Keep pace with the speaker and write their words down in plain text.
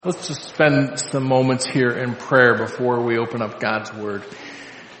Let's just spend some moments here in prayer before we open up God's Word.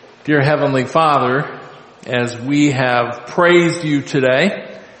 Dear Heavenly Father, as we have praised you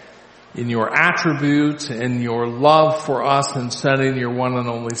today in your attributes and your love for us in sending your one and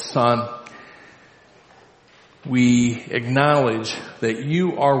only Son, we acknowledge that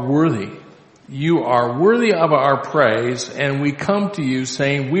you are worthy. You are worthy of our praise, and we come to you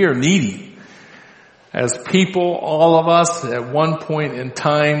saying we are needy. As people, all of us at one point in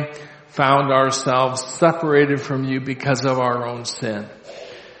time found ourselves separated from you because of our own sin,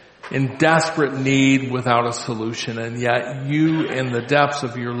 in desperate need without a solution, and yet you, in the depths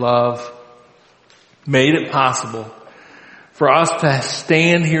of your love, made it possible for us to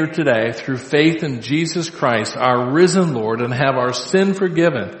stand here today through faith in Jesus Christ, our risen Lord, and have our sin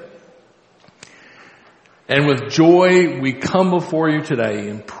forgiven. And with joy, we come before you today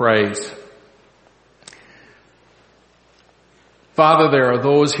in praise. Father, there are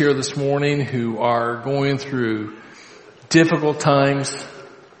those here this morning who are going through difficult times,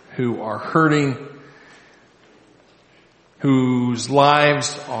 who are hurting, whose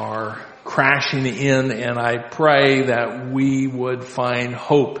lives are crashing in, and I pray that we would find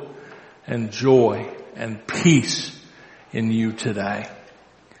hope and joy and peace in you today.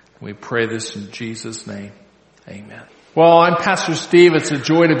 We pray this in Jesus' name. Amen. Well, I'm Pastor Steve. It's a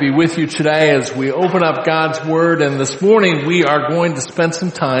joy to be with you today as we open up God's Word. And this morning we are going to spend some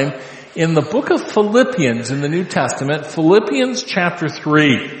time in the book of Philippians in the New Testament, Philippians chapter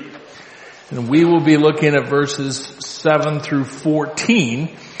 3. And we will be looking at verses 7 through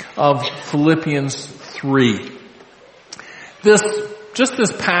 14 of Philippians 3. This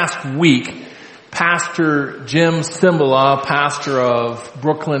past week, Pastor Jim Cymbala, pastor of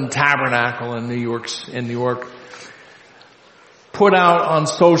Brooklyn Tabernacle in New York, put out on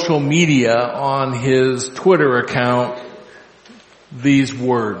social media on his Twitter account these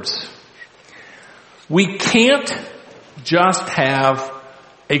words. We can't just have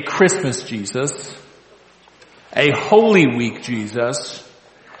a Christmas Jesus, a Holy Week Jesus,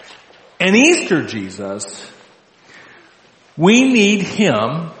 an Easter Jesus. We need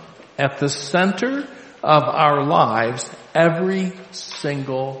Him at the center of our lives every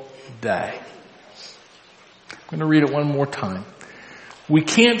single day. I'm going to read it one more time. We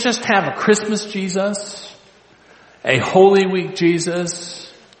can't just have a Christmas Jesus, a Holy Week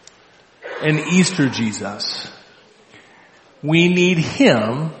Jesus, an Easter Jesus. We need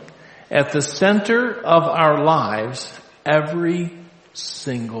Him at the center of our lives every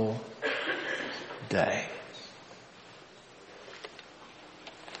single day.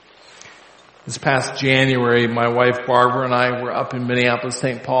 This past January, my wife Barbara and I were up in Minneapolis,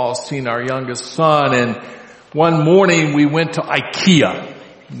 St. Paul, seeing our youngest son, and one morning we went to IKEA.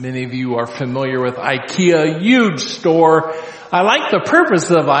 Many of you are familiar with IKEA, huge store. I like the purpose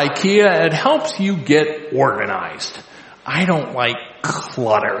of IKEA. It helps you get organized. I don't like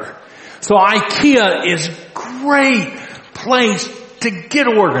clutter. So IKEA is a great place to get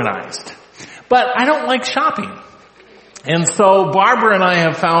organized. But I don't like shopping. And so Barbara and I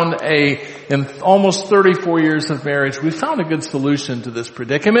have found in almost 34 years of marriage, we found a good solution to this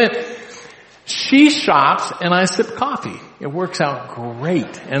predicament. She shops and I sip coffee. It works out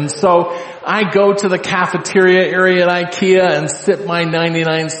great. And so I go to the cafeteria area at IKEA and sip my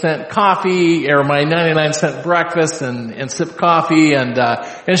 99-cent coffee or my 99-cent breakfast and sip coffee and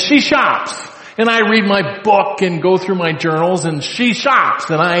she shops. And I read my book and go through my journals and she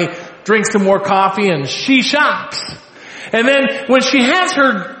shops. And I drink some more coffee and she shops. And then when she has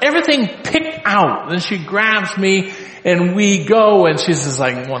everything picked out, then she grabs me and we go and she says,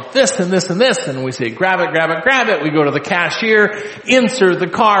 I want this and this and this. And we say, grab it, grab it, grab it. We go to the cashier, insert the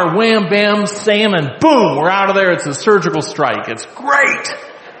car, wham, bam, Sam, and boom, we're out of there. It's a surgical strike. It's great.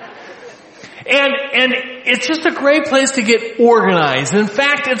 And it's just a great place to get organized. In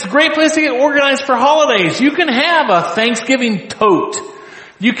fact, it's a great place to get organized for holidays. You can have a Thanksgiving tote.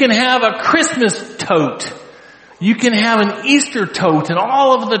 You can have a Christmas tote. You can have an Easter tote and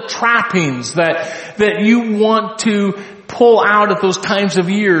all of the trappings that you want to pull out at those times of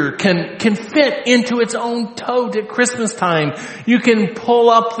year can fit into its own tote at Christmas time. You can pull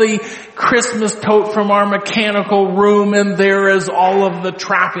up the Christmas tote from our mechanical room and there is all of the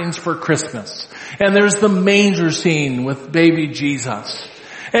trappings for Christmas. And there's the manger scene with baby Jesus.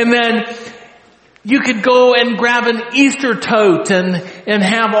 And then you could go and grab an Easter tote and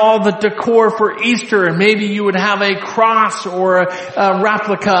have all the decor for Easter, and maybe you would have a cross or a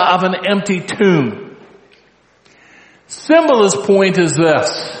replica of an empty tomb. Cymbala's point is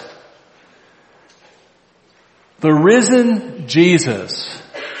this. The risen Jesus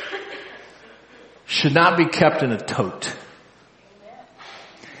should not be kept in a tote.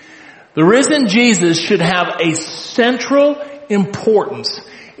 The risen Jesus should have a central importance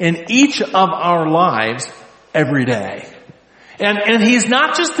in each of our lives every day. And he's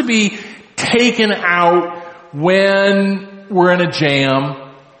not just to be taken out when we're in a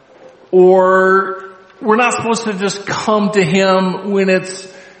jam, or we're not supposed to just come to him when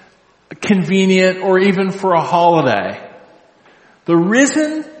it's convenient or even for a holiday. The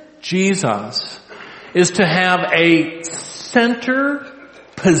risen Jesus is to have a center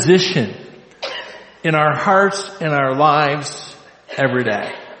position in our hearts and our lives every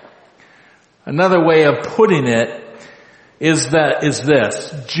day. Another way of putting it is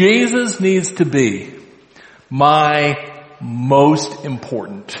this: Jesus needs to be my most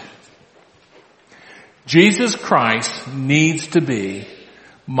important. Jesus Christ needs to be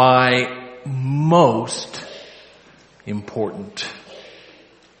my most important.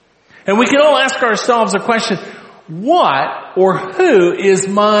 And we can all ask ourselves a question: what or who is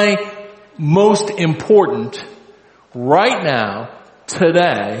my most important right now,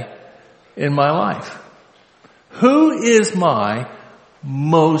 today, in my life? Who is my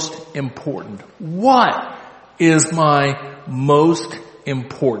most important? What is my most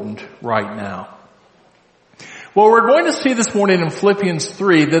important right now? Well, we're going to see this morning in Philippians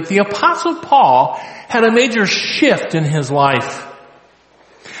 3 that the Apostle Paul had a major shift in his life.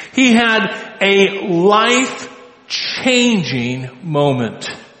 He had a life-changing moment.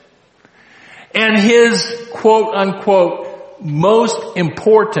 And his quote-unquote most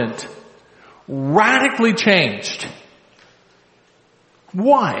important radically changed.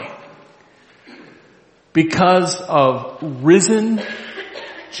 Why? Because of risen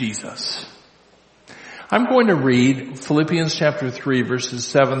Jesus. I'm going to read Philippians chapter 3 verses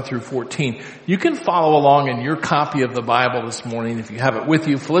 7 through 14. You can follow along in your copy of the Bible this morning if you have it with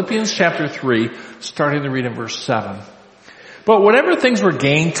you. Philippians chapter 3, starting to read in verse 7. But whatever things were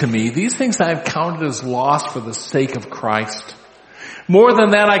gained to me, these things I have counted as loss for the sake of Christ. More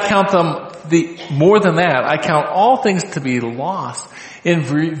than that, I count all things to be lost in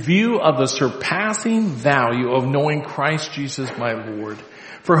view of the surpassing value of knowing Christ Jesus my Lord,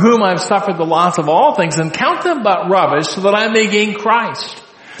 for whom I have suffered the loss of all things, and count them but rubbish, so that I may gain Christ,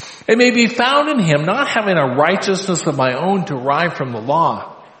 and may be found in him, not having a righteousness of my own derived from the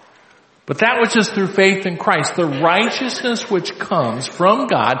law, but that which is through faith in Christ, the righteousness which comes from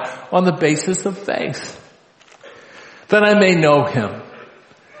God on the basis of faith, that I may know him,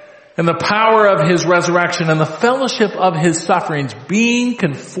 and the power of his resurrection, and the fellowship of his sufferings, being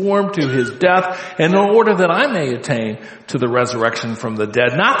conformed to his death, in order that I may attain to the resurrection from the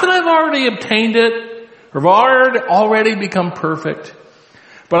dead. Not that I've already obtained it, or have already become perfect,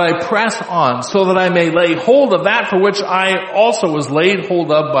 but I press on, so that I may lay hold of that for which I also was laid hold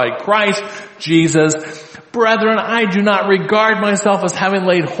of by Christ Jesus. Brethren, I do not regard myself as having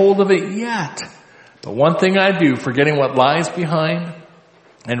laid hold of it yet. But one thing I do, forgetting what lies behind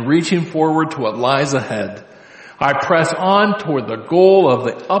and reaching forward to what lies ahead, I press on toward the goal of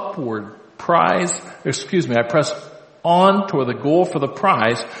the I press on toward the goal for the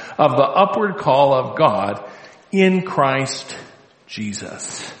prize of the upward call of God in Christ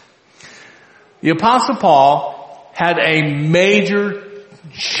Jesus. The Apostle Paul had a major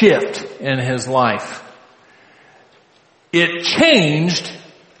shift in his life. It changed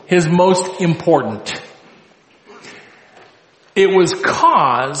his most important. It was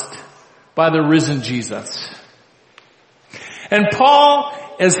caused by the risen Jesus. And Paul,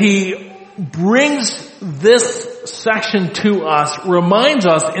 as he brings this section to us, reminds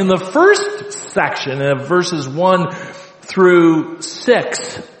us in the first section of verses 1 through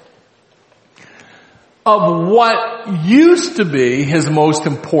 6 of what used to be his most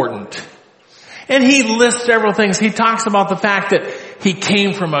important. And he lists several things. He talks about the fact that he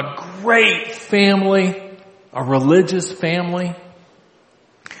came from a great family, a religious family.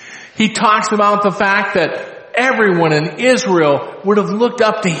 He talks about the fact that everyone in Israel would have looked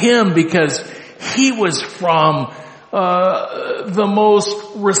up to him because he was from the most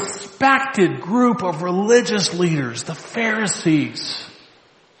respected group of religious leaders, the Pharisees.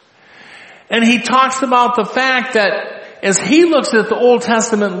 And he talks about the fact that as he looks at the Old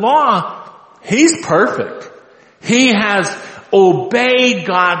Testament law, he's perfect. He has obeyed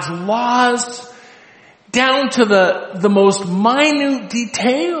God's laws down to the most minute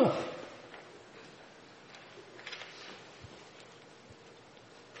detail.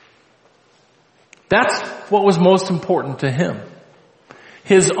 That's what was most important to him.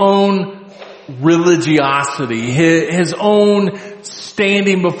 His own religiosity, his own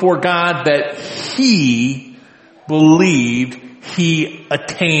standing before God that he believed he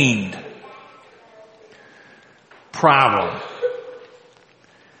attained. Problem.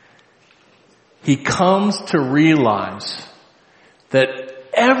 he comes to realize that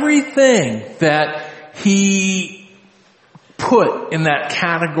everything that he put in that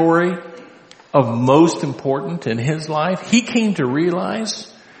category of most important in his life, he came to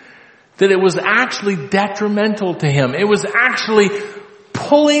realize that it was actually detrimental to him. It was actually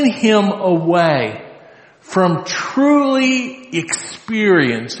pulling him away from truly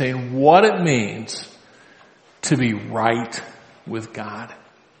experiencing what it means to be right with God.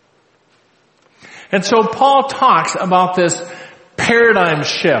 And so Paul talks about this paradigm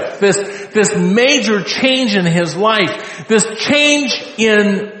shift, this major change in his life, this change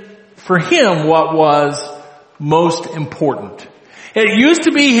in, for him, what was most important. It used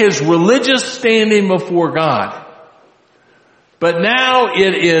to be his religious standing before God, but now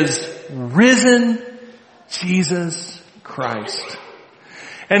it is risen Jesus Christ.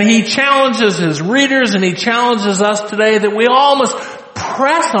 And he challenges his readers and he challenges us today that we all must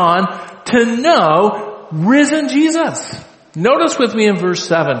press on to know risen Jesus. Notice with me in verse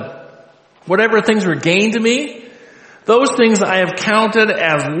 7, whatever things were gained to me, those things I have counted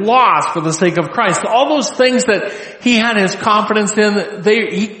as loss for the sake of Christ. All those things that he had his confidence in,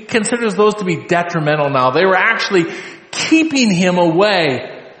 he considers those to be detrimental now. They were actually keeping him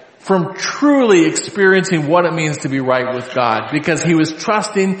away from truly experiencing what it means to be right with God, because he was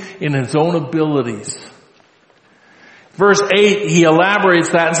trusting in his own abilities. Verse 8, he elaborates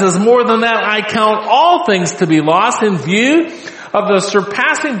that and says, more than that, I count all things to be lost in view of the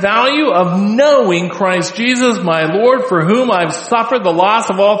surpassing value of knowing Christ Jesus my Lord, for whom I've suffered the loss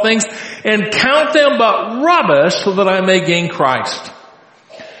of all things, and count them but rubbish so that I may gain Christ.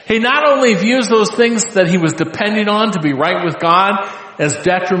 He not only views those things that he was depending on to be right with God as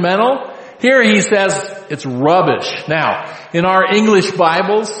detrimental, here he says it's rubbish. Now, in our English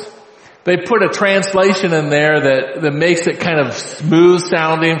Bibles, they put a translation in there that makes it kind of smooth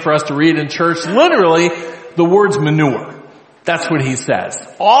sounding for us to read in church. Literally, the word's manure. That's what he says.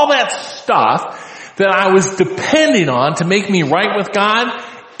 All that stuff that I was depending on to make me right with God,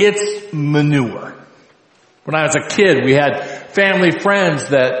 it's manure. When I was a kid, we had family friends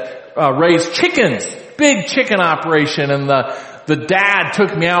that raised chickens, big chicken operation, and the dad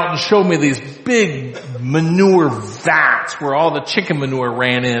took me out and showed me these big manure vats where all the chicken manure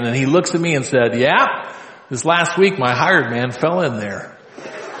ran in, and he looks at me and said, yeah, this last week my hired man fell in there.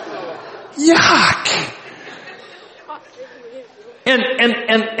 Yuck!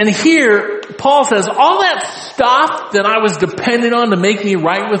 And here, Paul says, all that stuff that I was depending on to make me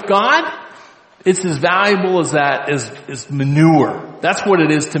right with God, it's as valuable as that is manure. That's what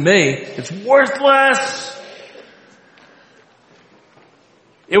it is to me. It's worthless.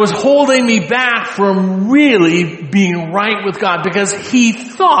 It was holding me back from really being right with God, because he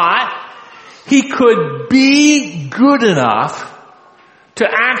thought he could be good enough to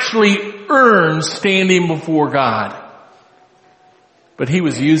actually earn standing before God. But he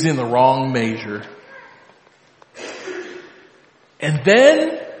was using the wrong measure. And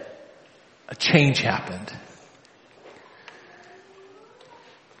then a change happened.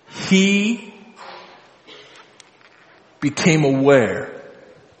 He became aware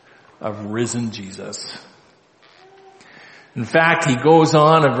of risen Jesus. In fact, he goes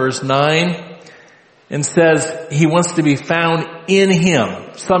on in verse 9 and says he wants to be found in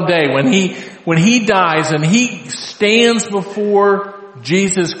him someday when he dies and he stands before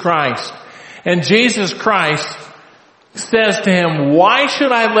Jesus Christ. And Jesus Christ says to him, why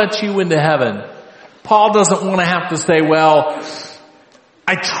should I let you into heaven? Paul doesn't want to have to say, well,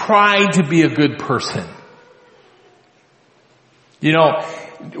 I tried to be a good person. You know,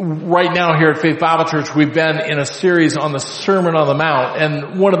 right now here at Faith Bible Church, we've been in a series on the Sermon on the Mount,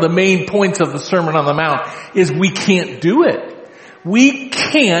 and one of the main points of the Sermon on the Mount is we can't do it. We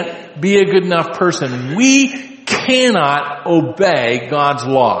can't be a good enough person. We cannot obey God's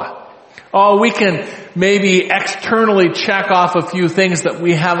law. Oh, we can maybe externally check off a few things that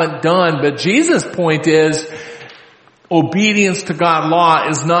we haven't done, but Jesus' point is obedience to God's law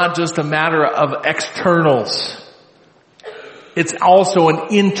is not just a matter of externals. It's also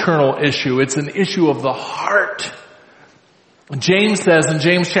an internal issue. It's an issue of the heart. James says in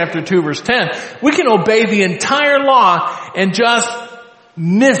James chapter 2 verse 10, we can obey the entire law and just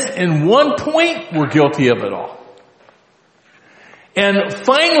miss in one point, we're guilty of it all. And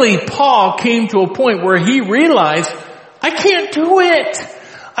finally, Paul came to a point where he realized, I can't do it.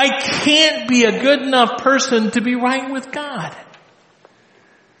 I can't be a good enough person to be right with God.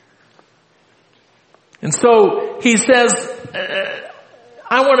 And so he says,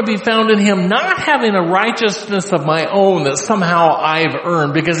 I want to be found in him, not having a righteousness of my own that somehow I've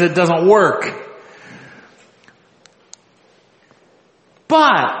earned, because it doesn't work.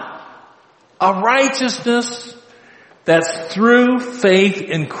 But A righteousness that's through faith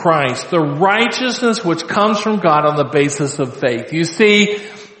in Christ. The righteousness which comes from God on the basis of faith. You see,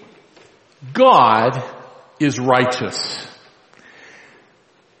 God is righteous.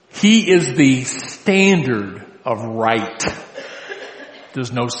 He is the standard of right.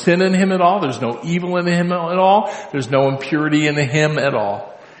 There's no sin in Him at all. There's no evil in Him at all. There's no impurity in Him at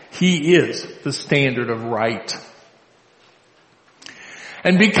all. He is the standard of right.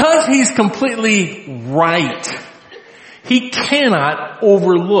 And because He's completely right, He cannot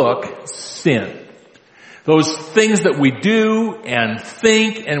overlook sin. Those things that we do and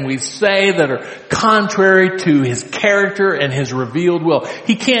think and we say that are contrary to His character and His revealed will.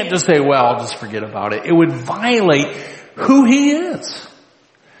 He can't just say, well, I'll just forget about it. It would violate who He is.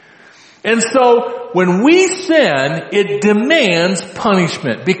 And so when we sin, it demands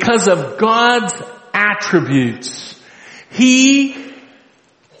punishment because of God's attributes.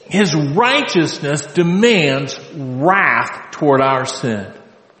 His righteousness demands wrath toward our sin.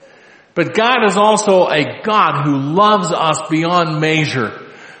 But God is also a God who loves us beyond measure,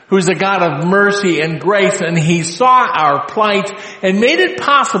 who's a God of mercy and grace, and He saw our plight and made it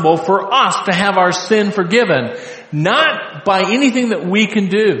possible for us to have our sin forgiven, not by anything that we can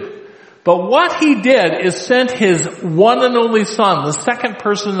do. But what He did is sent His one and only Son, the second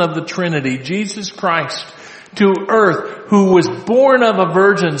person of the Trinity, Jesus Christ, to earth, who was born of a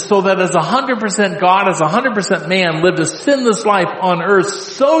virgin, so that as 100% God, as 100% man, lived a sinless life on earth,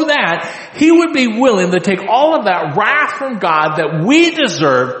 so that He would be willing to take all of that wrath from God that we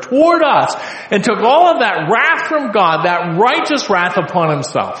deserve toward us, and took all of that wrath from God, that righteous wrath, upon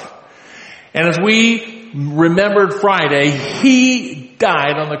Himself. And as we remembered Friday, He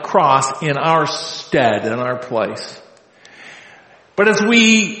died on the cross in our stead, in our place. But as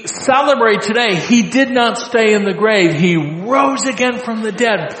we celebrate today, He did not stay in the grave. He rose again from the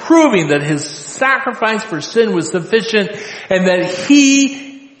dead, proving that His sacrifice for sin was sufficient and that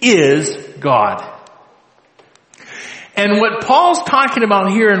He is God. And what Paul's talking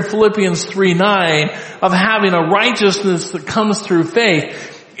about here in Philippians 3:9 of having a righteousness that comes through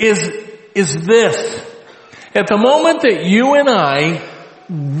faith is this. At the moment that you and I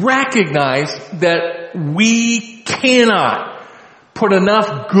recognize that we cannot put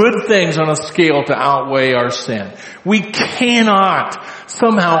enough good things on a scale to outweigh our sin. We cannot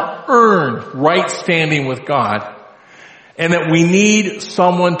somehow earn right standing with God, and that we need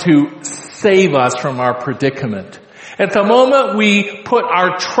someone to save us from our predicament. At the moment we put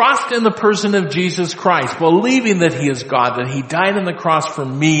our trust in the person of Jesus Christ, believing that He is God, that He died on the cross for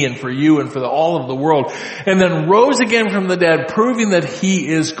me and for you and for all of the world, and then rose again from the dead, proving that He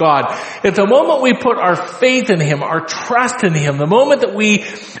is God. At the moment we put our faith in Him, our trust in Him, the moment that we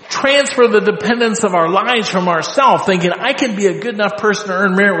transfer the dependence of our lives from ourselves, thinking I can be a good enough person to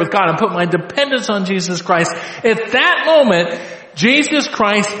earn merit with God, and put my dependence on Jesus Christ, at that moment Jesus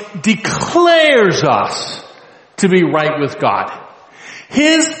Christ declares us to be right with God.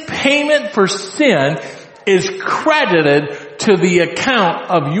 His payment for sin is credited to the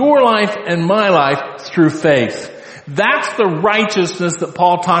account of your life and my life through faith. That's the righteousness that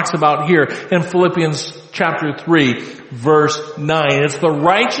Paul talks about here in Philippians chapter 3, verse 9. It's the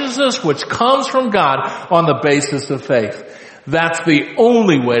righteousness which comes from God on the basis of faith. That's the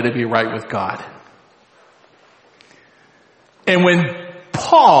only way to be right with God. And when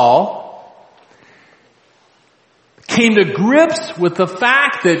Paul came to grips with the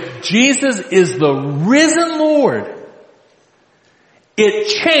fact that Jesus is the risen Lord, it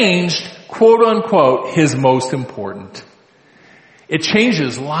changed, quote unquote, his most important. It changed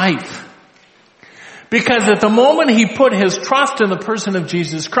his life. Because at the moment he put his trust in the person of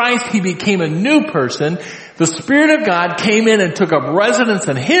Jesus Christ, he became a new person. The Spirit of God came in and took up residence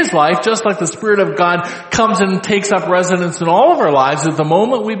in his life, just like the Spirit of God comes in and takes up residence in all of our lives at the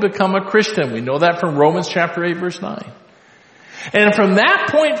moment we become a Christian. We know that from Romans chapter 8, verse 9. And from that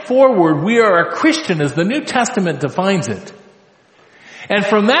point forward, we are a Christian as the New Testament defines it. And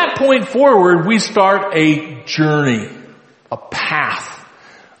from that point forward, we start a journey, a path,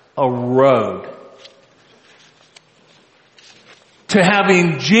 a road to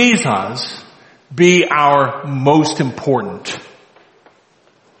having Jesus be our most important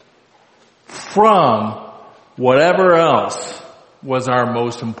from whatever else was our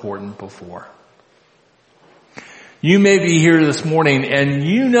most important before. You may be here this morning and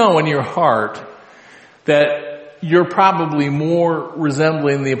you know in your heart that you're probably more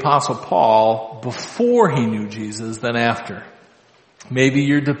resembling the Apostle Paul before he knew Jesus than after. Maybe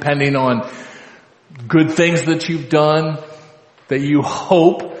you're depending on good things that you've done that you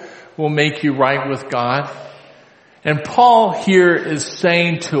hope will make you right with God. And Paul here is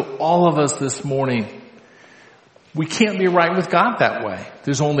saying to all of us this morning, we can't be right with God that way.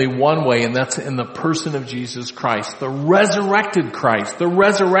 There's only one way, and that's in the person of Jesus Christ, the resurrected Christ, the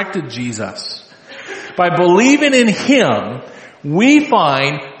resurrected Jesus. By believing in Him, we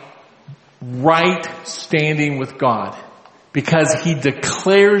find right standing with God because He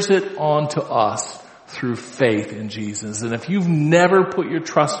declares it onto us through faith in Jesus. And if you've never put your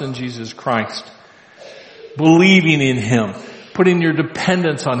trust in Jesus Christ, believing in Him, putting your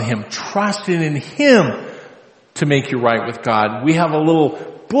dependence on Him, trusting in Him to make you right with God, we have a little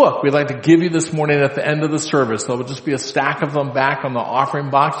book we'd like to give you this morning at the end of the service. There will just be a stack of them back on the offering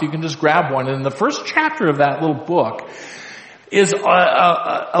box. You can just grab one. And in the first chapter of that little book is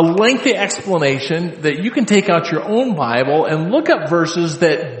a lengthy explanation that you can take out your own Bible and look up verses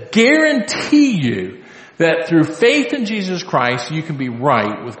that guarantee you that through faith in Jesus Christ, you can be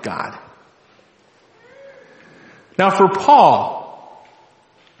right with God. Now for Paul,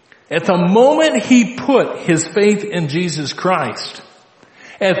 at the moment he put his faith in Jesus Christ,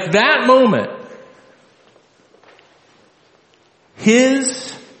 at that moment,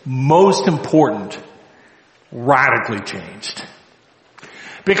 his most important radically changed.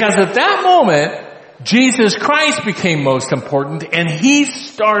 Because at that moment, Jesus Christ became most important, and he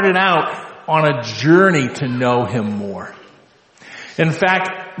started out on a journey to know Him more. In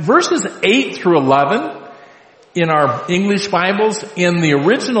fact, verses 8 through 11 in our English Bibles, in the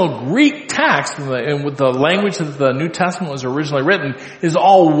original Greek text, and with the language that the New Testament was originally written, is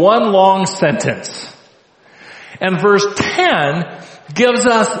all one long sentence. And verse 10 gives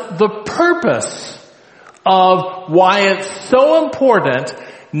us the purpose of why it's so important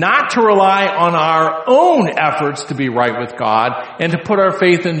not to rely on our own efforts to be right with God and to put our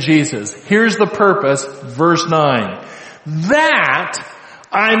faith in Jesus. Here's the purpose, verse 9. That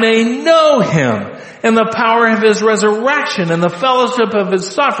I may know Him and the power of His resurrection and the fellowship of His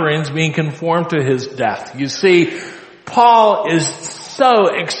sufferings, being conformed to His death. You see, Paul is so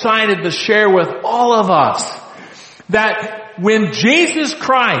excited to share with all of us that when Jesus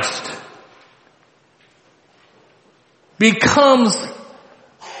Christ becomes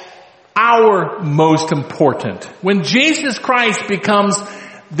our most important, when Jesus Christ becomes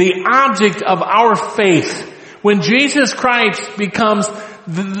the object of our faith, when Jesus Christ becomes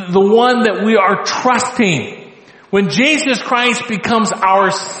the one that we are trusting, when Jesus Christ becomes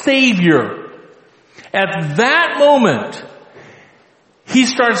our Savior, at that moment, He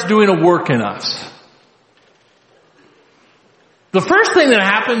starts doing a work in us. The first thing that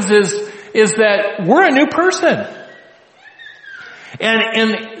happens is that we're a new person.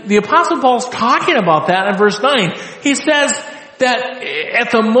 And the Apostle Paul's talking about that in verse 9. He says that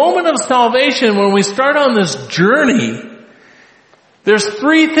at the moment of salvation, when we start on this journey, there's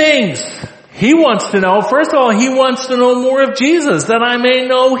three things he wants to know. First of all, he wants to know more of Jesus, that I may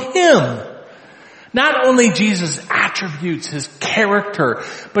know Him. Not only Jesus' attributes, His character,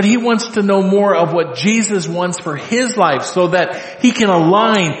 but he wants to know more of what Jesus wants for his life so that he can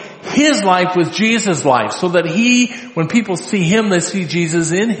align his life with Jesus' life, so that when people see him, they see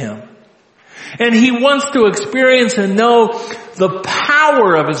Jesus in him. And he wants to experience and know the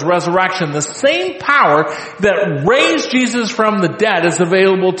power of His resurrection. The same power that raised Jesus from the dead is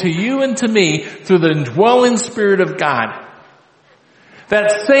available to you and to me through the indwelling Spirit of God.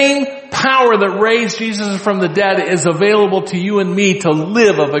 That same power that raised Jesus from the dead is available to you and me to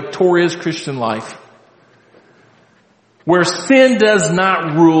live a victorious Christian life, where sin does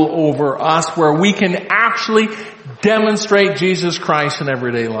not rule over us, where we can actually demonstrate Jesus Christ in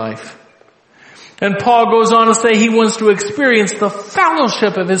everyday life. And Paul goes on to say he wants to experience the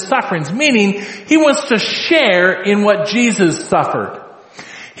fellowship of His sufferings, meaning he wants to share in what Jesus suffered.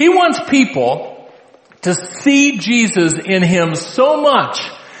 He wants people to see Jesus in him so much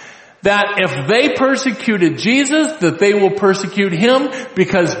that if they persecuted Jesus, that they will persecute him,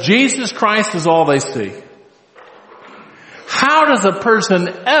 because Jesus Christ is all they see. How does a person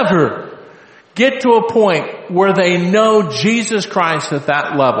ever get to a point where they know Jesus Christ at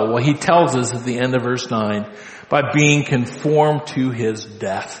that level? Well, he tells us at the end of verse 9, by being conformed to His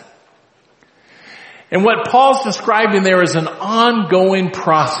death. And what Paul's describing there is an ongoing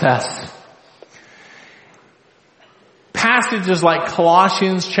process. Passages like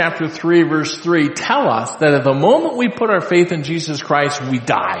Colossians chapter 3 verse 3 tell us that at the moment we put our faith in Jesus Christ, we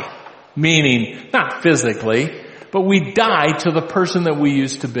die. Meaning, not physically, but we die to the person that we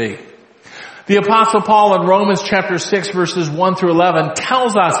used to be. The Apostle Paul in Romans chapter 6 verses 1 through 11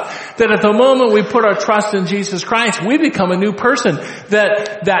 tells us That at the moment we put our trust in Jesus Christ, we become a new person.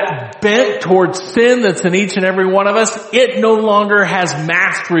 That bent towards sin that's in each and every one of us, it no longer has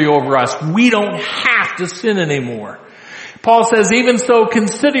mastery over us. We don't have to sin anymore. Paul says, even so,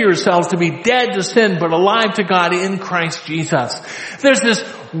 consider yourselves to be dead to sin, but alive to God in Christ Jesus. There's this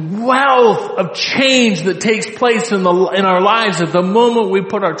wealth of change that takes place in our lives at the moment we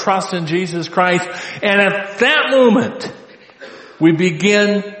put our trust in Jesus Christ. And at that moment, we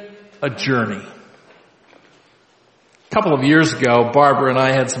begin a journey. A couple of years ago, Barbara and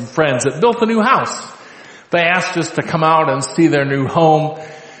I had some friends that built a new house. They asked us to come out and see their new home.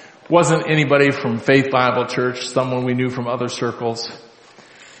 Wasn't anybody from Faith Bible Church, someone we knew from other circles.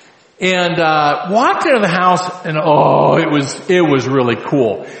 And walked into the house, and it was really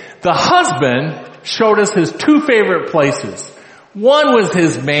cool. The husband showed us his two favorite places. One was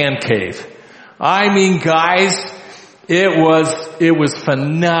his man cave. I mean, guys, it was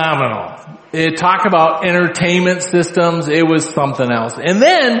phenomenal. Talk about entertainment systems, it was something else. And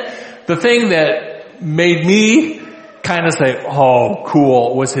then the thing that made me kind of say, oh,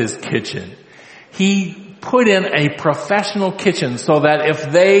 cool, was his kitchen. He put in a professional kitchen so that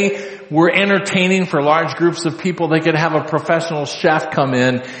if they were entertaining for large groups of people, they could have a professional chef come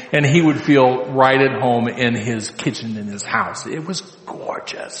in and he would feel right at home in his kitchen in his house. It was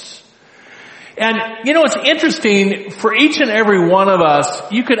gorgeous. And, it's interesting, for each and every one of us,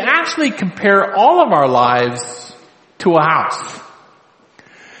 you could actually compare all of our lives to a house.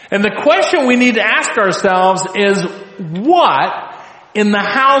 And the question we need to ask ourselves is, what in the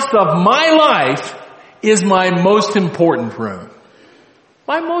house of my life is my most important room?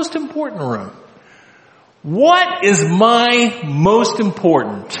 My most important room. What is my most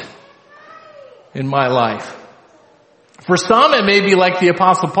important in my life? For some, it may be like the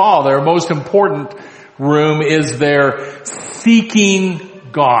Apostle Paul. Their most important room is their seeking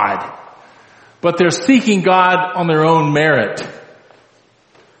God. But they're seeking God on their own merit.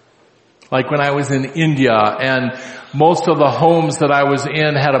 Like when I was in India, and most of the homes that I was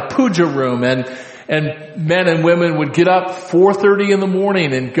in had a puja room, and men and women would get up 4:30 in the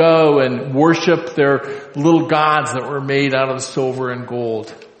morning and go and worship their little gods that were made out of silver and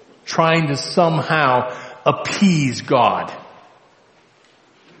gold, trying to somehow appease God.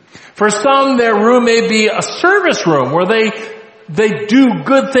 For some, their room may be a service room where they do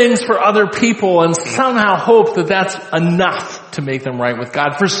good things for other people and somehow hope that that's enough to make them right with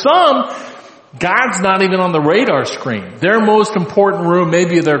God. For some, God's not even on the radar screen. Their most important room may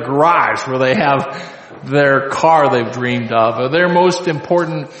be their garage where they have their car they've dreamed of. Or their most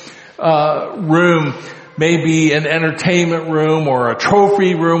important room may be an entertainment room or a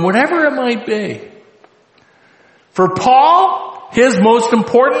trophy room, whatever it might be. For Paul, his most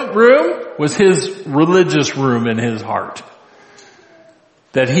important room was his religious room in his heart.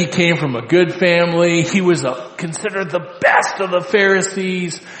 That he came from a good family. He was considered the best of the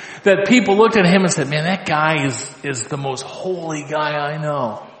Pharisees. That people looked at him and said, man, that guy is the most holy guy I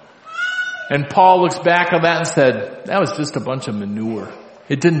know. And Paul looks back on that and said, that was just a bunch of manure.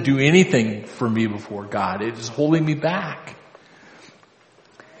 It didn't do anything for me before God. It was holding me back.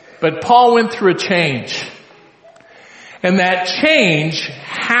 But Paul went through a change. And that change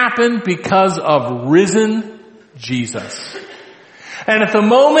happened because of risen Jesus. And at the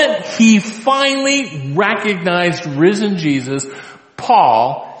moment he finally recognized risen Jesus,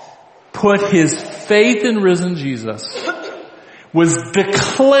 Paul put his faith in risen Jesus, was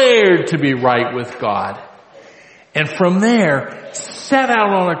declared to be right with God, and from there set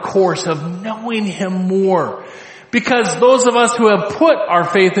out on a course of knowing him more. Because those of us who have put our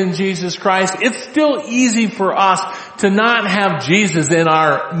faith in Jesus Christ, it's still easy for us to not have Jesus in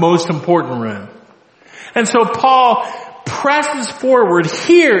our most important room. And so Paul presses forward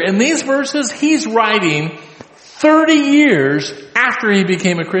here in these verses. He's writing 30 years after he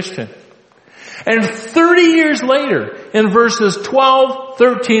became a Christian. And 30 years later, in verses 12,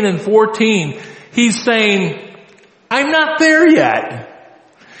 13, and 14, he's saying, I'm not there yet.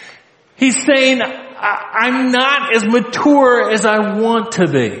 He's saying, I'm not as mature as I want to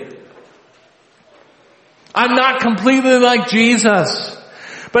be. I'm not completely like Jesus.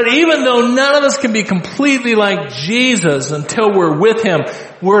 But even though none of us can be completely like Jesus until we're with him,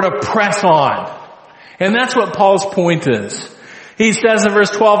 we're to press on. And that's what Paul's point is. He says in verse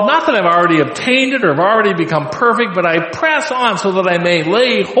 12, not that I've already obtained it or have already become perfect, but I press on so that I may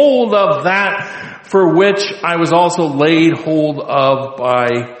lay hold of that for which I was also laid hold of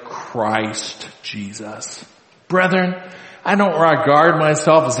by Christ Jesus. Brethren, I don't regard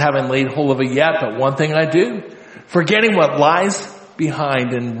myself as having laid hold of it yet, but one thing I do, forgetting what lies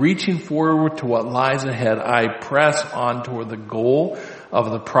behind and reaching forward to what lies ahead, I press on toward the goal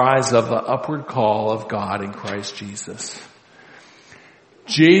of the prize of the upward call of God in Christ Jesus.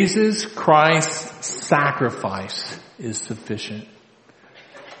 Jesus Christ's sacrifice is sufficient.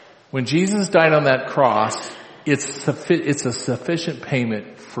 When Jesus died on that cross, it's a sufficient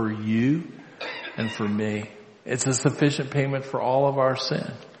payment for you and for me. It's a sufficient payment for all of our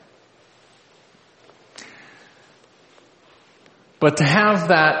sin. But to have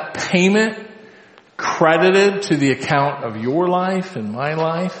that payment credited to the account of your life and my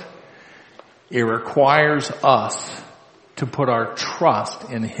life, it requires us to put our trust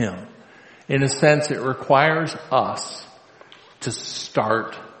in Him. In a sense, it requires us to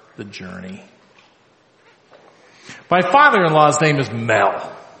start the journey. My father-in-law's name is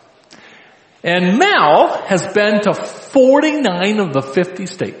Mel. And Mel has been to 49 of the 50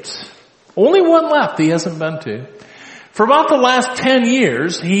 states. Only one left he hasn't been to. For about the last 10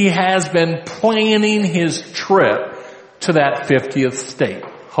 years, he has been planning his trip to that 50th state,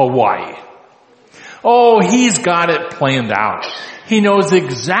 Hawaii. Oh, he's got it planned out. He knows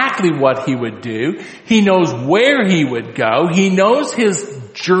exactly what he would do. He knows where he would go. He knows his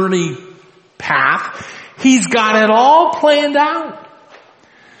journey path. He's got it all planned out.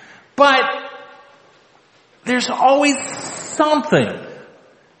 But there's always something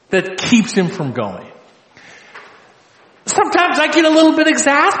that keeps him from going. Sometimes I get a little bit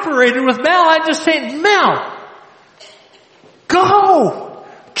exasperated with Mel. I just say, Mel, go.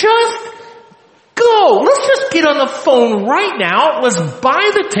 Just go. Let's just get on the phone right now. Let's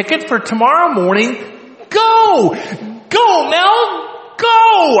buy the ticket for tomorrow morning. Go. Go, Mel.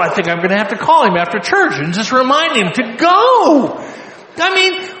 Go. I think I'm going to have to call him after church and just remind him to go. I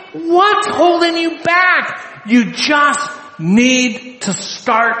mean, what's holding you back? You just need to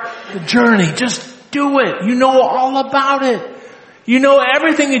start the journey. Just do it. You know all about it. You know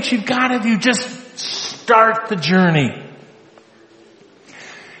everything that you've got to do. Just start the journey.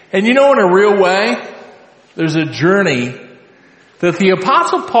 And you know, in a real way, there's a journey that the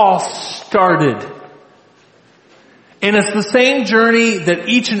Apostle Paul started. And it's the same journey that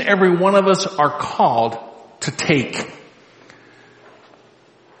each and every one of us are called to take.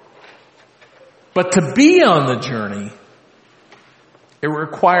 But to be on the journey, it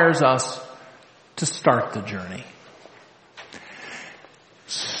requires us to start the journey.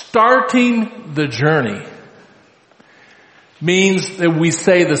 Starting the journey means that we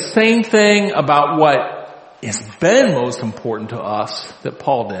say the same thing about what has been most important to us that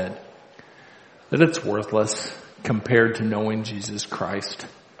Paul did. That it's worthless compared to knowing Jesus Christ.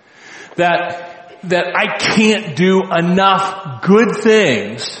 That I can't do enough good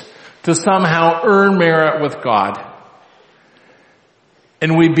things to somehow earn merit with God.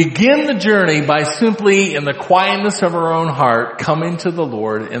 And we begin the journey by simply, in the quietness of our own heart, coming to the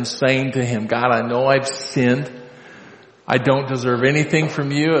Lord and saying to Him, God, I know I've sinned. I don't deserve anything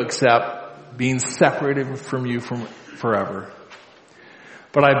from you except being separated from you forever.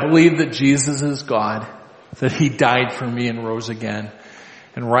 But I believe that Jesus is God, that He died for me and rose again.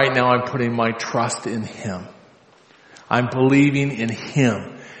 And right now I'm putting my trust in Him. I'm believing in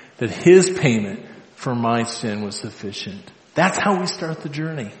Him that His payment for my sin was sufficient. That's how we start the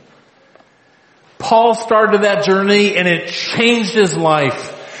journey. Paul started that journey and it changed his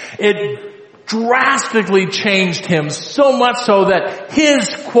life. It drastically changed him, so much so that his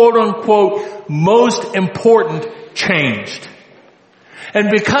quote unquote most important changed. And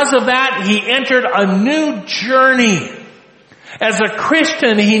because of that, he entered a new journey. As a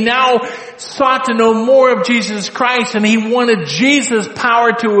Christian, he now sought to know more of Jesus Christ, and he wanted Jesus'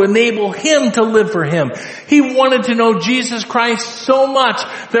 power to enable him to live for Him. He wanted to know Jesus Christ so much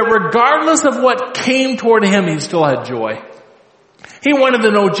that regardless of what came toward him, he still had joy. He wanted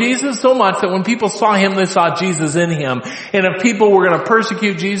to know Jesus so much that when people saw him, they saw Jesus in him. And if people were going to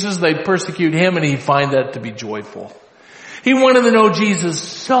persecute Jesus, they'd persecute him, and he'd find that to be joyful. He wanted to know Jesus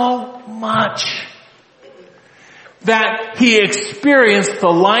so much that he experienced the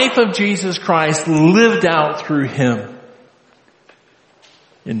life of Jesus Christ lived out through him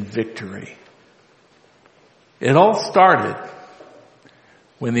in victory. It all started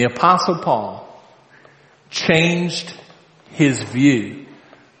when the Apostle Paul changed his view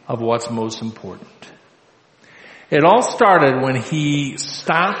of what's most important. It all started when he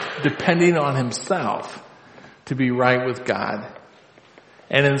stopped depending on himself to be right with God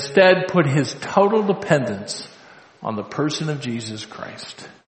and instead put his total dependence on the person of Jesus Christ.